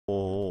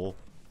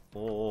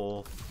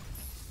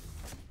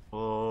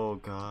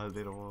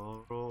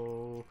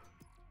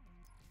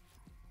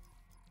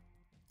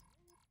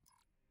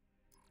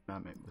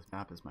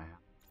Snap is my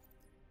app.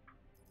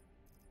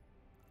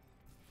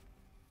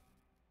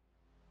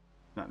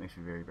 That makes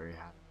me very, very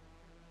happy.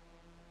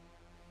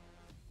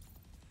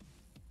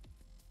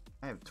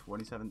 I have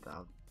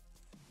 27,000.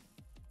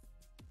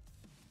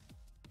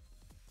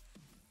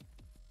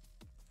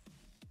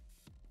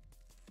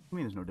 I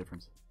mean, there's no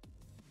difference.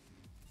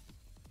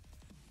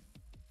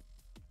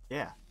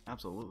 Yeah,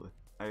 absolutely.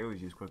 I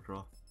always use quick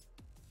draw.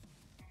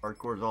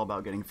 Hardcore is all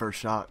about getting first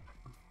shot.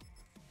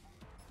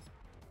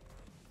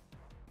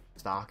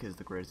 Stock is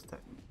the greatest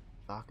tech.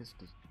 Stock is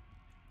just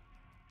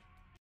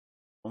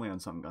only on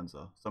some guns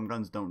though. Some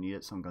guns don't need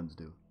it, some guns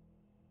do.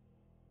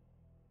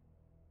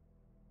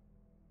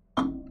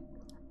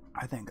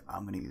 I think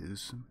I'm gonna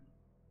use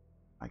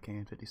my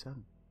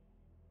KN57.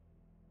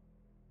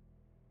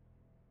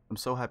 I'm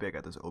so happy I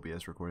got this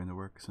OBS recording to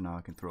work, so now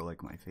I can throw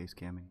like my face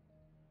camming.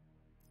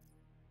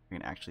 I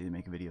can actually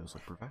make videos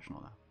look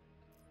professional now.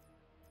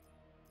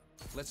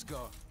 Let's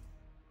go.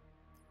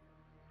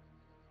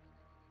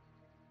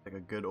 Like a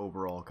good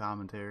overall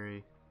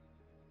commentary.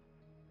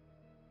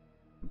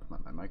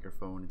 Put my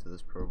microphone into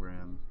this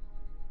program.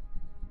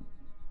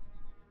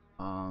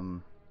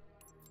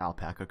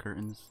 Alpaca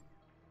curtains.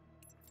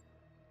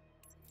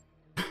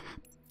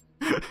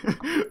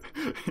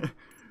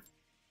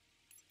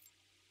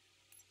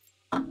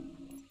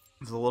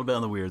 It's a little bit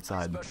on the weird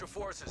side. Special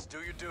forces, do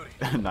your duty.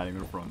 Not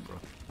even front, bro.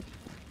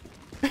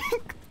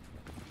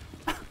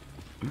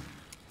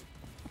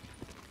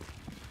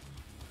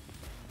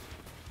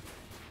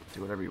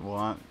 Do whatever you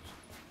want.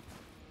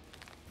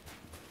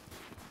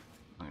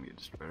 I'm gonna get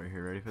destroyed right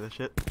here. Ready for this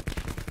shit?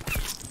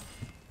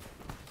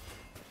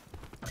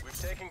 We've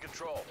taken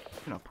control.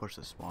 I'm gonna push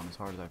this spawn as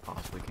hard as I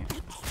possibly can.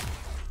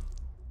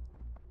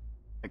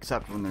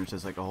 Except when there's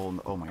just like a hole in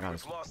the— oh my god.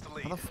 We've lost the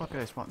lead. How the fuck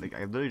did I spawn? Like,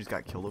 I literally just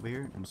got killed over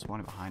here. I'm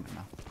spawning behind him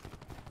now.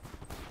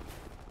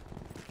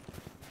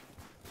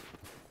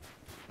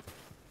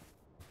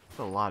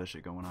 There's a lot of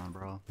shit going on,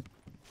 bro.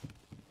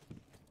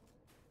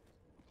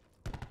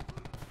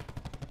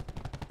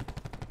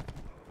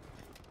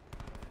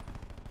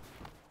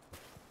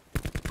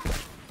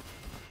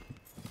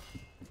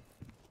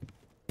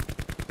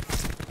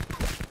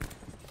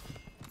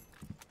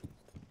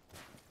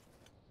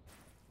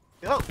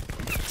 Yo!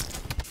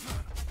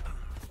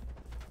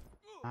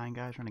 9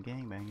 guys trying to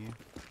gangbang you.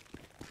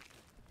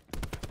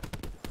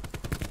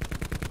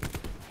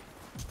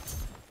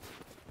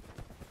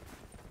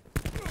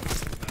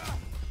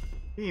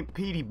 Hey,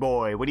 Petey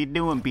boy, what are you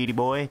doing, Petey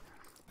boy?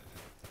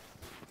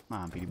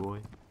 Come on, Petey boy.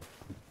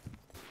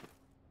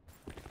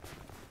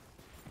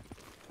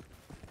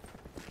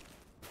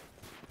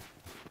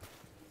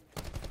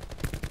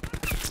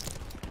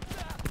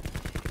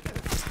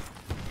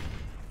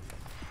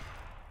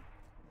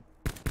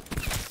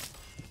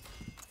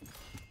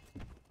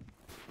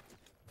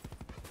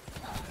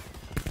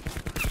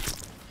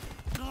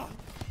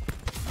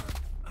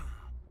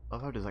 I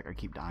love how just like I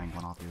keep dying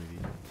going off the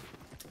UAV.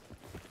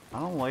 I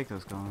don't like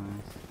those guys.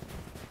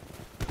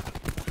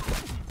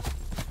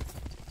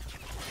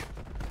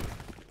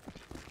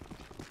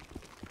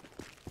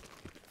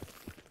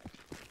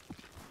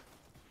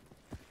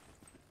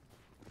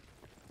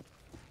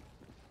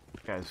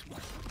 Guys,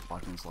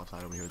 watching this left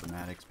side over here with the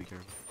Maddox, be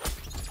careful.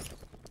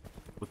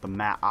 With the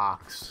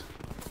Mat-Ox.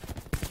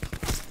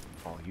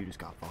 Oh, you just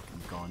got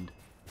fucking gunned.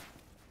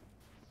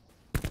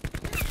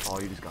 Oh,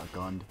 you just got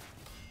gunned.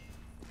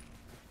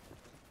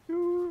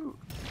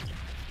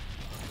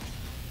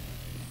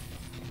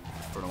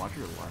 Bro, watch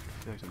your left.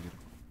 I feel like something good.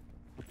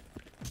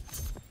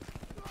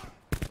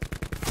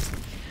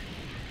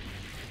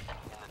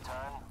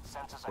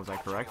 Was I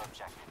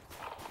correct?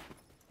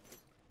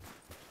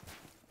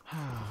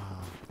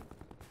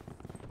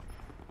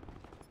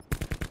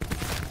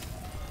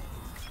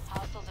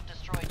 Hostiles have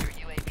destroyed your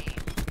UAV.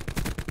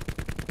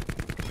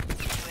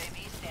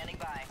 UAV standing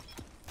by.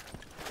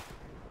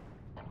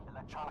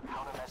 Electronic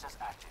countermeasures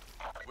active.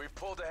 We've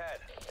pulled ahead.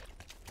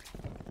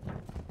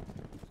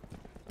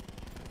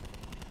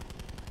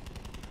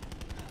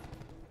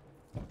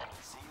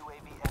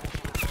 CUAV energy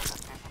reserve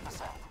at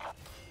 50%.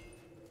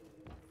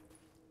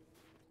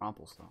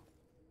 Crumples though.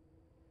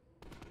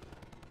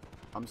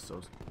 I'm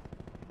so scared.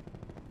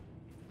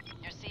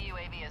 Your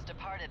CUAV has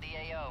departed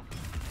the AO.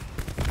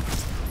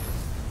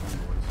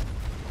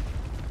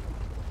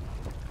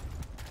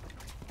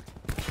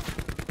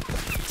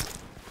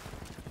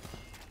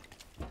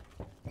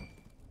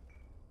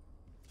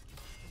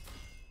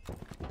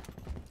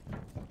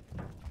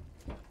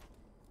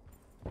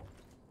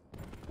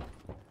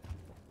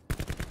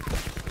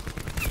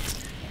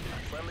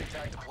 Friendly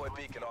tag deploy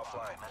beacon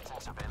offline. Commencing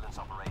surveillance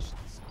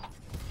operations.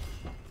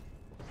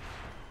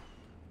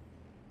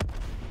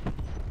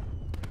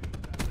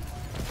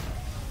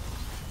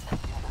 In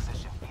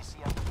position,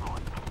 ECM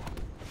deployed.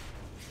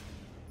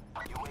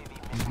 UAV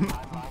mission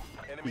timeline.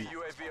 Enemy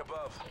UAV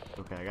above.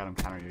 Okay, I got him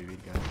counter UAV,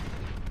 guys.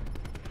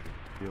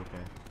 Be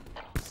okay.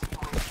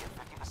 CUAV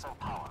at 50%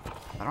 power.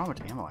 I don't know how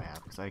much ammo I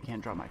have because I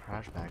can't drop my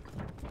crash pack.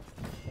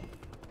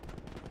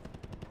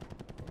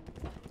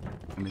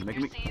 I mean, Your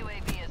making me—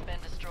 CUAV has been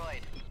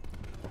destroyed.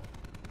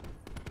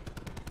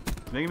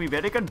 Making me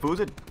very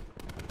confused.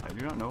 I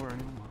do not know her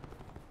anymore.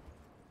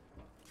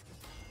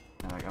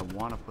 And like, I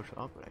want to push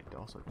up, but I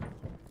also.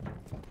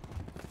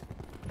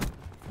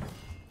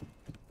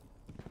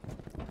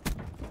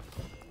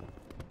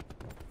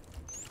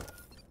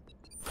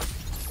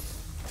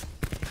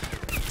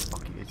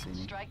 Fuck you, it's in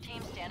me. Strike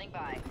team standing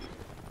by.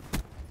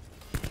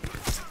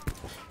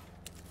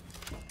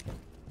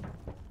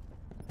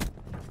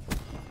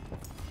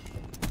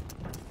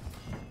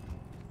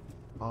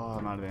 Oh,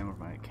 I'm out of ammo for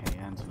my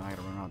KN, so now I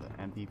gotta run out of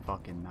the empty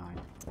fucking 9.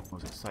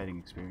 Most exciting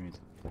experience.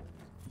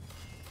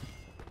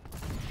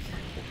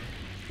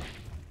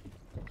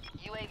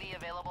 UAV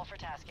available for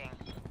tasking.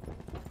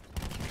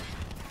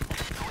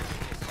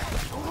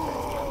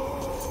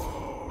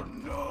 Oh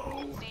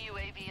no!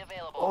 CUAV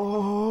available.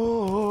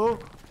 Oh!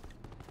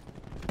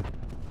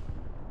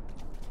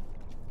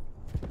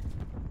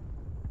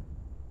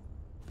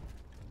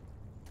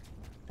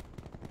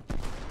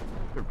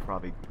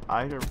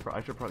 I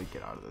should probably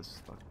get out of this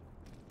stuff.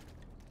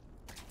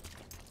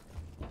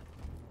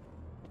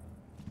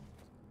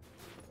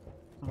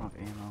 I don't have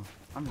ammo.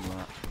 I'm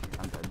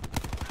dead.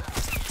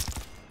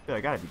 Dude,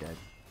 I gotta be dead.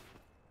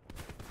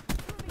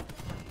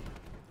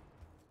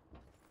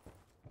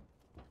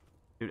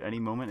 Dude, any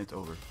moment it's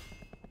over.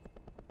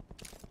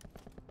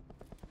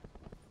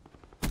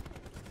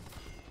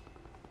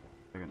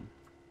 Second.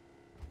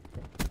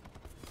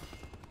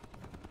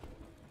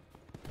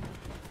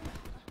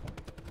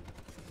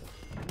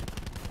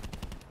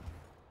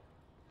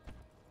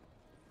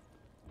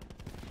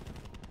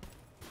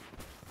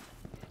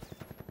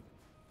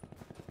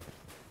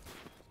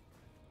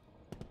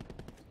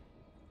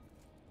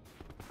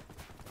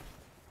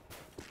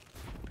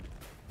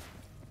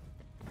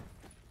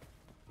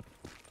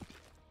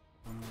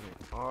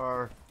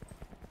 Are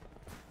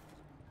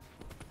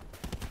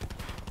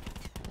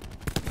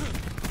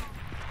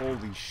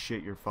holy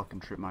shit, your fucking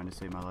trip mine to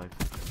save my life.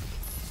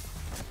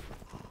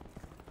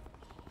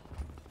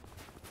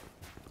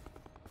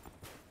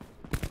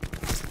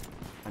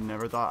 I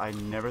never thought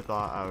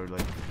I would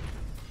like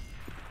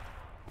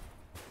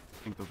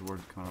think those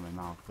words come out of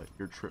my mouth, but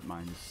your trip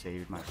mine just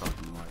saved my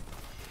fucking life.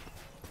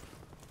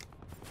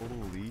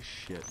 Holy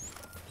shit.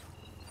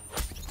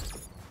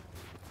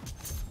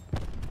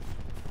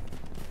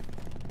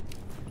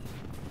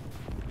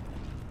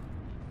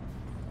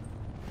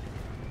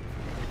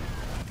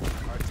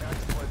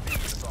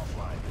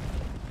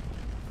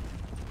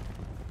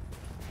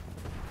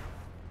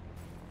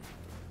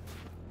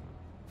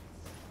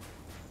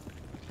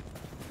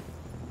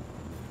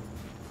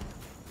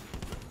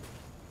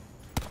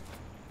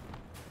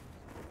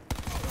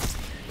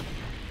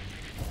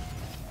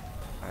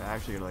 I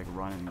actually gotta like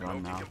run and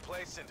gun now.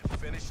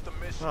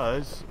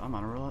 Because I'm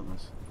on a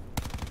relentless.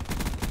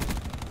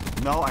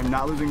 No, I'm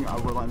not losing a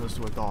relentless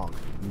to a dog.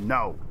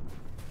 No.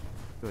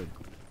 Good.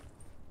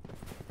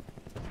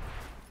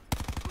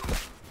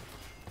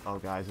 Oh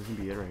guys, this is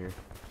gonna be it right here.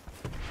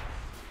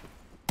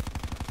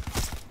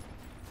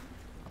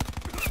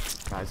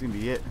 Guys, this is gonna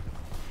be it.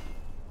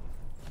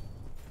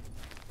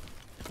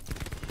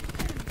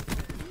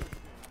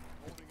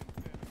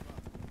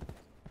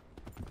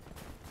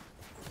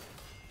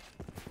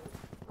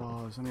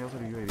 Oh, is somebody else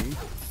at a UAV?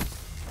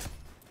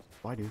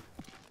 Why, dude?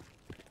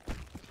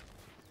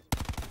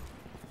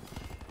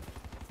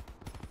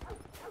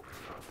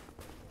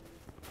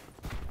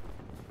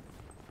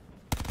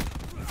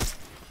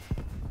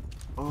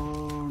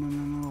 Oh,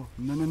 no,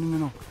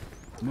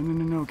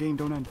 game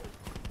don't end.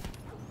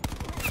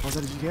 Oh, is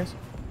that a GPS?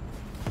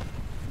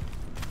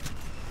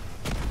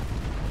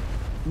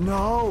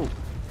 No!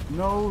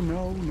 No.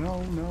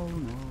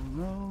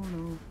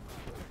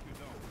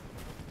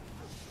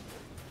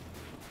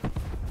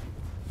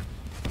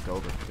 It's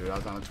over, dude. I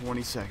was on a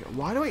 20-second.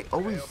 Why do I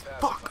always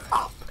fuck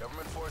up?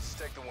 Government forces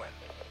take the win.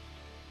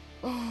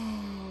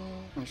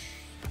 Oh,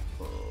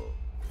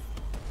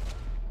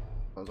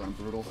 that was on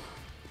brutal.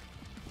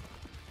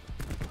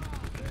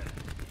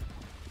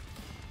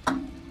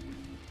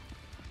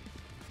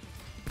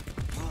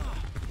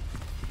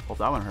 Well,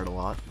 that one hurt a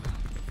lot.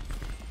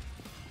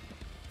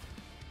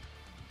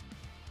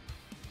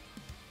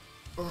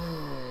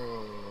 Oh.